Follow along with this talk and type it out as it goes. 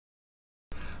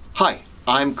Hi,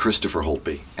 I'm Christopher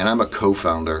Holtby, and I'm a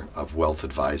co-founder of Wealth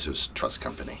Advisors Trust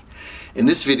Company. In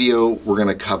this video, we're going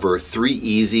to cover 3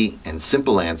 easy and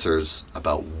simple answers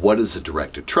about what is a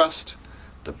directed trust,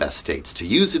 the best states to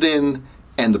use it in,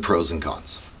 and the pros and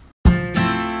cons.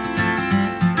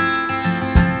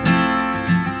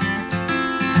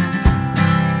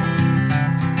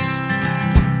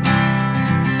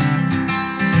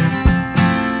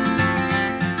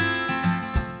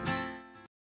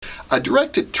 A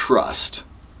directed trust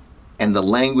and the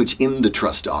language in the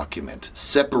trust document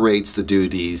separates the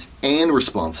duties and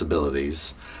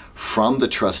responsibilities from the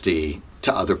trustee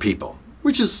to other people,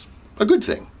 which is a good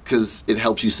thing because it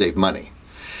helps you save money.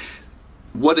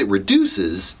 What it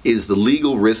reduces is the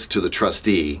legal risk to the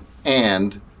trustee,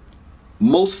 and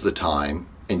most of the time,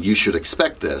 and you should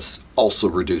expect this, also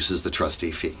reduces the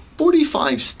trustee fee.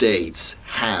 45 states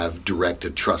have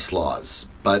directed trust laws,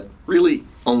 but really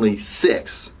only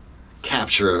 6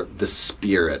 capture the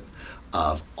spirit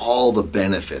of all the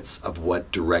benefits of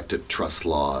what directed trust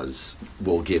laws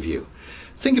will give you.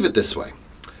 Think of it this way.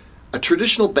 A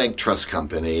traditional bank trust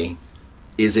company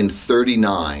is in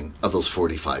 39 of those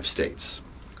 45 states.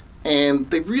 And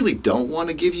they really don't want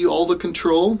to give you all the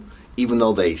control, even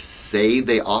though they say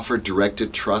they offer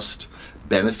directed trust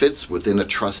benefits within a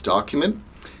trust document.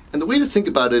 And the way to think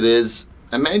about it is,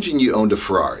 imagine you owned a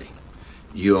Ferrari.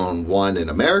 You own one in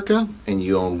America and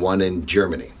you own one in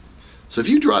Germany. So if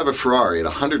you drive a Ferrari at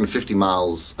 150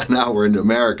 miles an hour in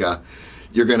America,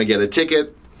 you're going to get a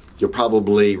ticket. You'll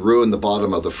probably ruin the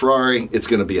bottom of the Ferrari. It's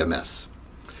going to be a mess.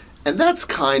 And that's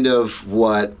kind of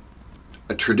what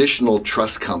a traditional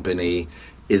trust company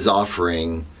is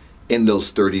offering in those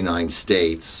 39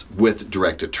 states with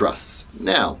directed trusts.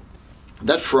 Now,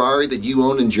 that Ferrari that you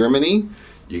own in Germany,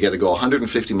 you get to go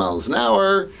 150 miles an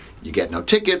hour, you get no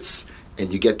tickets,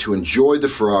 and you get to enjoy the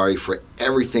Ferrari for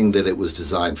everything that it was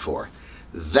designed for.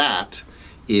 That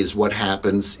is what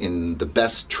happens in the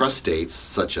best trust states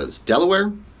such as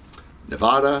Delaware,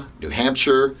 Nevada, New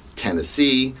Hampshire,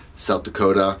 Tennessee, South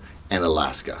Dakota, and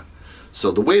Alaska.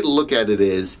 So the way to look at it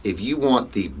is, if you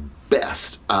want the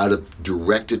best out of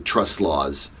directed trust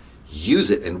laws,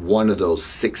 use it in one of those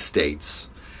 6 states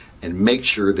and make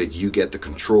sure that you get the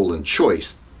control and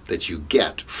choice that you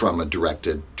get from a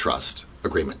directed trust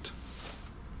agreement.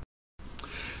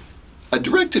 A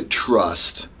directed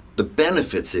trust, the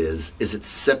benefits is it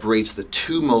separates the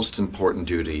 2 most important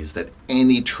duties that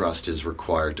any trust is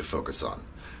required to focus on: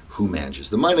 who manages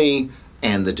the money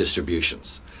and the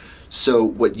distributions. So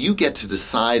what you get to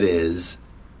decide is,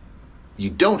 you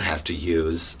don't have to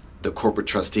use the corporate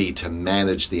trustee to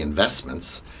manage the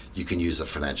investments. You can use a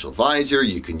financial advisor,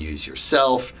 you can use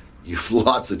yourself, you have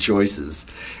lots of choices.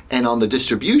 And on the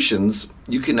distributions,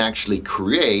 you can actually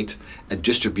create a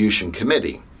distribution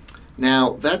committee.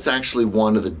 Now, that's actually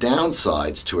one of the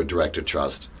downsides to a directed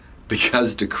trust,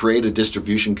 because to create a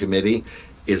distribution committee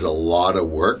is a lot of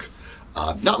work.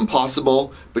 Not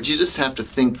impossible, but you just have to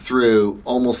think through,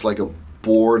 almost like a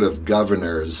board of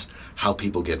governors, how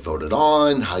people get voted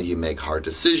on, how you make hard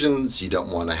decisions. You don't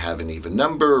want to have an even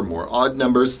number or more odd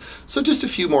numbers. So just a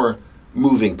few more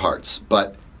moving parts,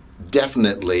 but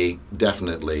definitely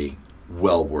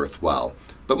well worthwhile.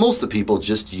 But most of the people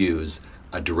just use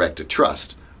a directed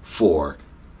trust for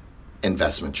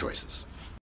investment choices.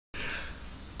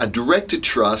 A directed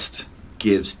trust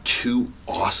gives 2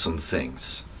 awesome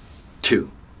things. 2,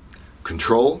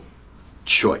 control,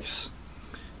 choice.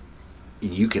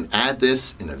 You can add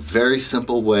this in a very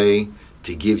simple way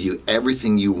to give you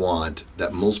everything you want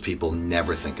that most people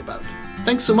never think about.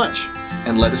 Thanks so much,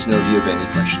 and let us know if you have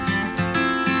any questions.